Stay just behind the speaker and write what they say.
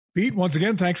Pete, once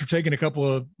again, thanks for taking a couple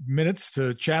of minutes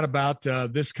to chat about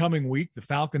this coming week. The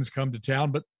Falcons come to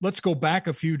town, but let's go back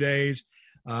a few days.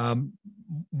 Um,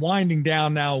 Winding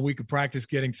down now, a week of practice,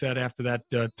 getting set after that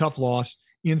tough loss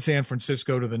in San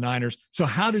Francisco to the Niners. So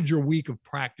how did your week of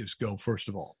practice go, first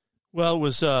of all? Well,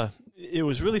 it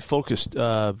was really focused.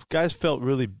 Guys felt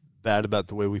really bad about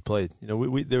the way we played. You know,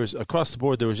 we there was across the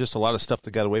board, there was just a lot of stuff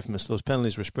that got away from us. Those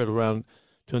penalties were spread around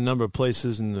to a number of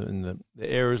places, and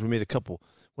the errors. We made a couple,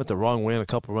 went the wrong way on a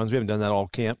couple of runs. We haven't done that all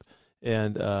camp.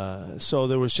 And so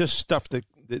there was just stuff that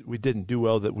we didn't do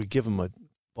well, that we give them a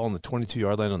ball on the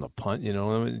 22-yard line on the punt, you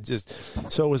know. I mean,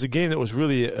 so it was a game that was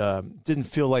really didn't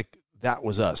feel like that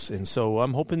was us. And so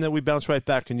I'm hoping that we bounce right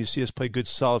back and you see us play good,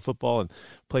 solid football and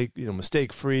play, you know,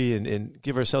 mistake-free and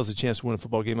give ourselves a chance to win a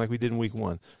football game like we did in week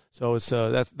one. So it's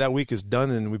that week is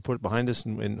done, and we put it behind us,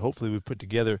 and hopefully we put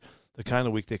together the kind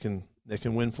of week that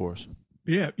can win for us.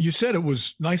 Yeah, you said it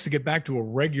was nice to get back to a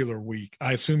regular week.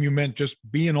 I assume you meant just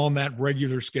being on that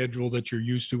regular schedule that you're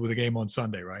used to with a game on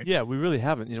Sunday, right? Yeah, we really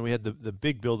haven't. You know, we had the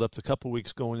big build-up, the couple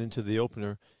weeks going into the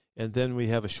opener, and then we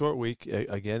have a short week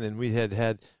again, and we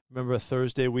had remember a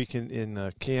Thursday week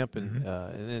in camp, and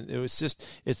then it was just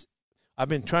I've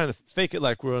been trying to fake it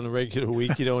like we're on a regular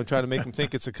week, you know, and try to make them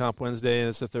think it's a comp Wednesday and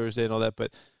it's a Thursday and all that,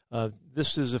 but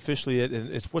this is officially it, and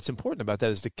it's what's important about that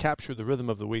is to capture the rhythm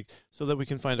of the week so that we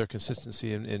can find our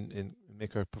consistency and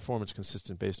make our performance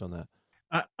consistent based on that.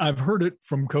 I've heard it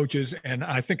from coaches, and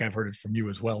I think I've heard it from you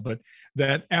as well, but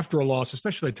that after a loss,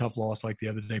 especially a tough loss like the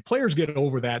other day, players get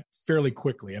over that fairly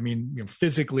quickly. I mean, you know,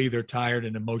 physically they're tired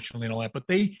and emotionally and all that, but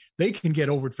they can get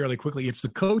over it fairly quickly. It's the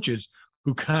coaches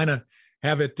who kind of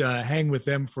have it hang with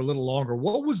them for a little longer.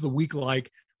 What was the week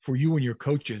like for you and your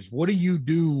coaches? What do you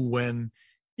do when,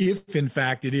 if in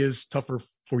fact it is tougher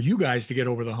for you guys to get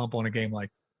over the hump on a game like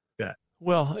that?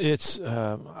 Well, it's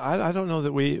I don't know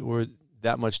that we were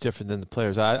that much different than the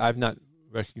players. I've not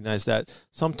recognized that.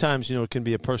 Sometimes, you know, it can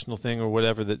be a personal thing or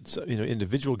whatever that, you know,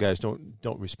 individual guys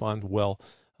don't respond well.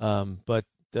 But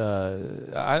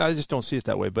I just don't see it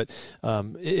that way. But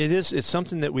it's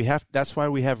something that we have. That's why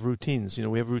we have routines. You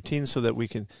know, we have routines so that we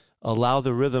can allow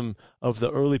the rhythm of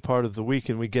the early part of the week,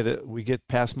 and we get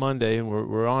past Monday and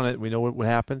we're on it. We know what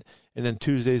happened, and then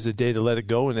Tuesday is the day to let it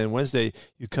go, and then Wednesday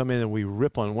you come in and we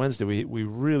rip on Wednesday. We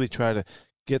really try to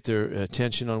get their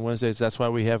attention on Wednesdays. That's why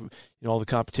we have, you know, all the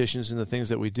competitions and the things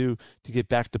that we do to get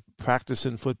back to practice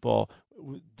in football,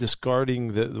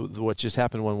 discarding the what just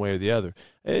happened one way or the other.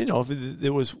 And, you know,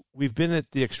 we've been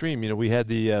at the extreme. You know, we had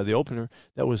the opener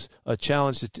that was a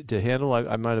challenge to handle.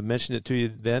 I might have mentioned it to you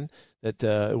then that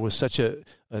it was such an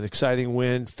exciting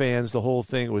win, fans, the whole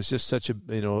thing. It was just such a,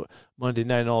 you know, Monday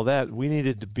night and all that. We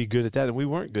needed to be good at that, and we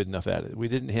weren't good enough at it. We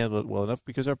didn't handle it well enough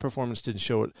because our performance didn't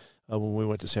show it when we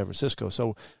went to San Francisco.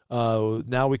 So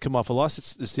now we come off a loss.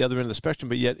 It's the other end of the spectrum,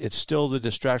 but yet it's still the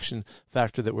distraction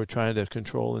factor that we're trying to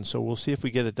control. And so we'll see if we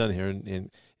get it done here.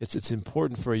 And it's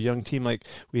important for a young team like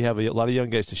we have a lot of young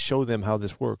guys to show them how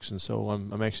this works. And so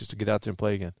I'm anxious to get out there and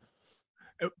play again.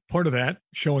 Part of that,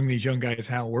 showing these young guys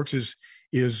how it works,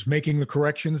 is making the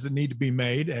corrections that need to be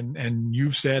made. And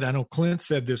you've said, I know Clint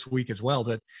said this week as well,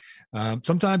 that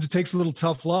sometimes it takes a little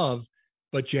tough love,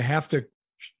 but you have to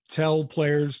tell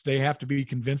players they have to be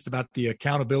convinced about the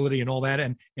accountability and all that.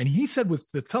 And he said with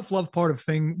the tough love part of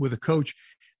thing with a coach,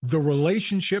 the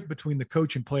relationship between the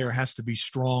coach and player has to be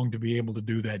strong to be able to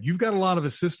do that. You've got a lot of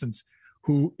assistants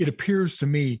who, it appears to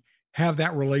me, have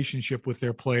that relationship with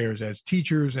their players as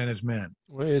teachers and as men.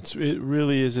 Well, it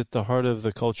really is at the heart of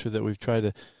the culture that we've tried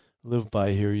to live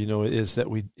by here. You know, is that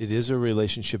it is a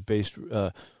relationship-based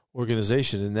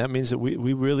organization, and that means that we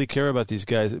really care about these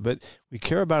guys, but we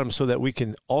care about them so that we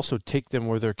can also take them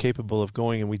where they're capable of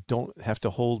going, and we don't have to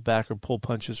hold back or pull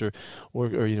punches or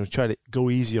you know, try to go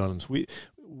easy on them. So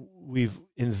we've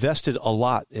invested a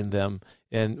lot in them,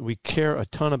 and we care a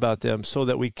ton about them so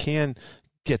that we can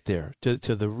get there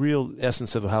to the real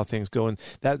essence of how things go. And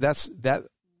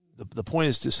the point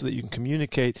is just so that you can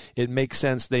communicate. It makes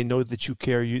sense. They know that you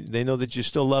care. They know that you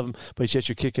still love them, but yet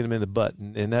you're kicking them in the butt.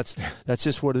 And that's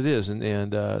just what it is.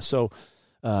 So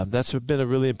that's been a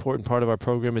really important part of our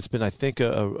program. It's been, I think,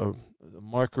 a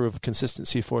marker of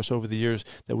consistency for us over the years,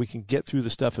 that we can get through the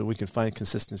stuff and we can find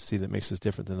consistency that makes us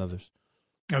different than others.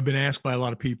 I've been asked by a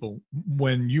lot of people,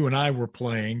 when you and I were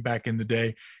playing back in the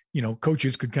day, you know,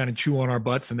 coaches could kind of chew on our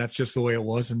butts, and that's just the way it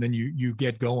was. And then you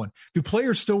get going. Do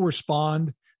players still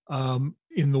respond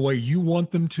in the way you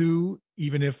want them to,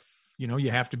 even if,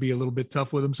 You have to be a little bit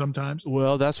tough with them sometimes.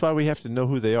 Well, that's why we have to know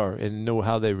who they are and know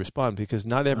how they respond, because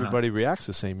not everybody reacts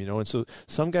the same, And so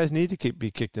some guys need to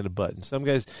be kicked in the butt, and some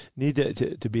guys need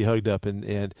to be hugged up,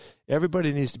 and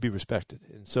everybody needs to be respected.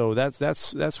 And so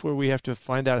that's where we have to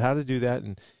find out how to do that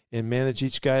and manage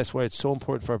each guy. That's why it's so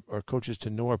important for our coaches to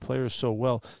know our players so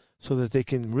well, so that they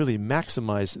can really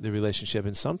maximize the relationship.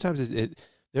 And sometimes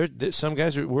some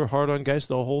guys we're hard on guys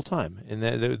the whole time, and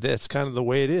that's kind of the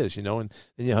way it is, And then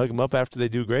you hug them up after they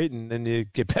do great, and then you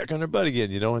get back on their butt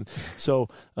again, And so,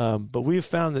 but we've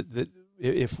found that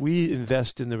if we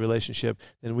invest in the relationship,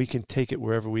 then we can take it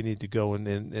wherever we need to go, and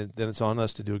then it's on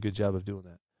us to do a good job of doing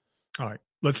that. All right.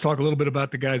 Let's talk a little bit about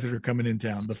the guys that are coming in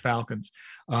town, the Falcons.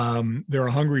 They're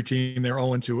a hungry team. They're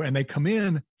 0-2, and they come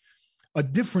in a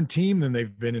different team than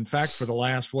they've been, in fact, for the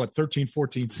last, 13,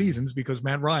 14 seasons, because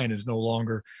Matt Ryan is no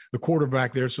longer the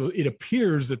quarterback there. So it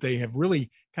appears that they have really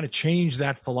kind of changed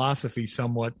that philosophy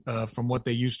somewhat from what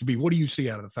they used to be. What do you see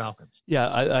out of the Falcons? Yeah,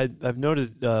 I've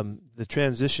noted the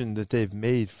transition that they've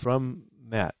made from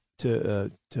Matt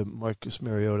to Marcus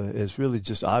Mariota is really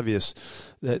just obvious.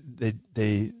 That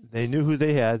they knew who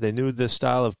they had. They knew the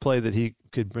style of play that he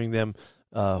could bring them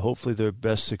hopefully their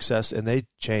best success, and they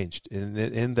changed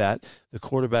in that the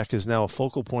quarterback is now a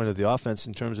focal point of the offense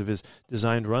in terms of his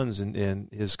designed runs, and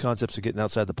his concepts of getting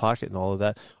outside the pocket and all of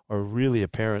that are really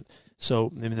apparent.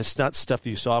 So, it's not stuff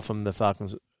you saw from the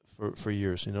Falcons for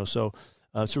years, So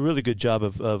it's a really good job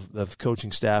of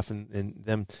coaching staff and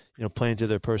them, playing to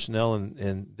their personnel,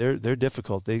 and they're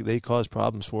difficult. They cause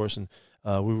problems for us, and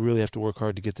we really have to work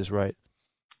hard to get this right.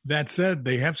 That said,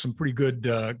 they have some pretty good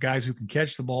guys who can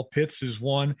catch the ball. Pitts is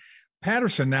one.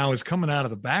 Patterson now is coming out of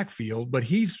the backfield, but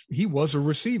he was a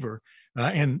receiver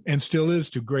and still is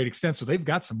to a great extent. So they've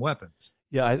got some weapons.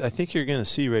 Yeah, I think you're going to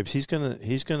see, Rapes. He's going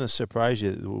to surprise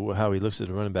you how he looks at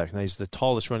a running back. Now, he's the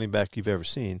tallest running back you've ever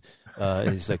seen.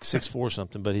 He's like 6'4"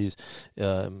 something, but he's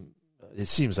it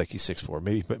seems like he's 6'4".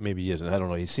 Maybe he isn't. I don't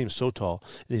know. He seems so tall.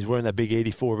 And he's wearing that big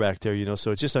 84 back there,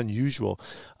 so it's just unusual.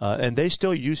 And they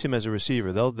still use him as a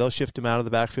receiver. They'll shift him out of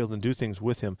the backfield and do things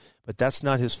with him, but that's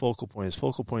not his focal point. His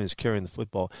focal point is carrying the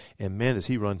football, and man, does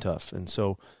he run tough. And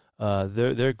so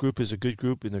their group is a good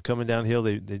group, and they're coming downhill.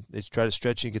 They try to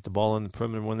stretch and get the ball on the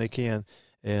perimeter when they can,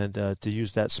 and to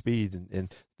use that speed.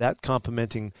 And that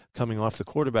complementing coming off the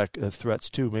quarterback threats,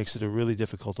 too, makes it a really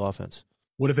difficult offense.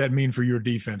 What does that mean for your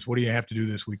defense? What do you have to do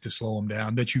this week to slow them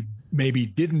down that you maybe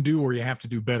didn't do, or you have to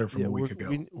do better from a week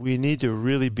ago? We need to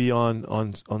really be on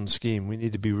scheme. We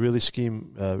need to be really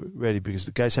scheme ready, because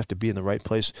the guys have to be in the right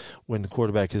place when the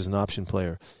quarterback is an option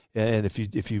player. And if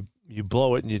you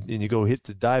blow it and you go hit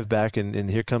the dive back and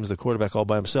here comes the quarterback all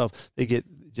by himself, they get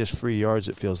just free yards,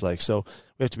 it feels like. So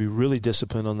we have to be really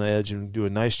disciplined on the edge and do a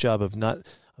nice job of not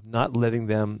letting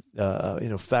them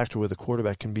factor where the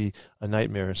quarterback can be a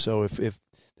nightmare. So if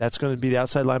that's going to be, the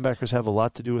outside linebackers have a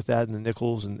lot to do with that, and the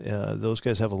nickels, and those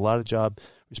guys have a lot of job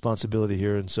responsibility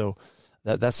here, and so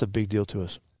that's a big deal to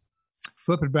us.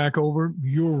 Flip it back over,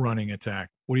 your running attack.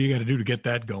 What do you got to do to get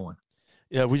that going?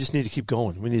 Yeah, we just need to keep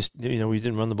going. We need, we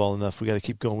didn't run the ball enough. We got to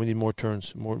keep going. We need more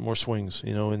turns, more swings,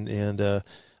 and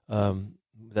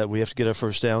that we have to get our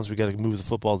first downs. We got to move the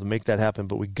football to make that happen,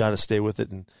 but we got to stay with it.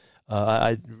 And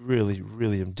I really,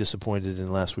 really am disappointed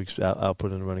in last week's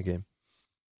output in the running game.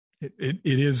 It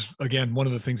is, again, one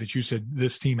of the things that you said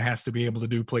this team has to be able to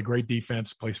do: play great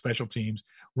defense, play special teams,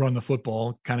 run the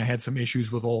football. Kind of had some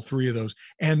issues with all three of those.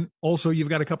 And also, you've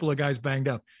got a couple of guys banged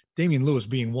up. Damian Lewis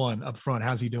being one up front.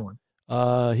 How's he doing?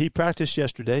 He practiced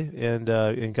yesterday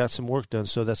and got some work done,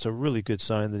 so that's a really good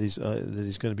sign that he's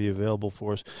going to be available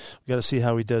for us. We got to see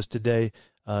how he does today.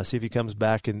 See if he comes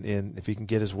back and if he can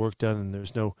get his work done, and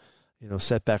there's no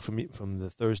setback from the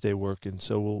Thursday work, and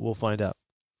so we'll find out.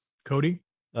 Cody?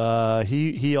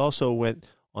 He also went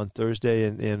on Thursday,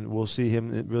 and we'll see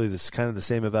him. Really, this kind of the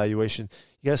same evaluation.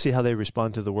 You got to see how they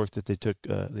respond to the work that they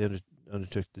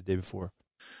undertook the day before.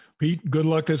 Pete, good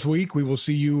luck this week. We will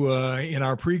see you in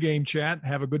our pregame chat.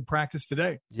 Have a good practice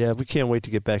today. Yeah, we can't wait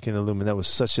to get back in the Lumen. That was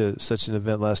such an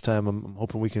event last time. I'm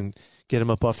hoping we can get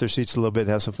them up off their seats a little bit and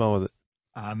have some fun with it.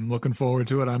 I'm looking forward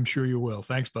to it. I'm sure you will.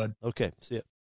 Thanks, bud. Okay, see ya.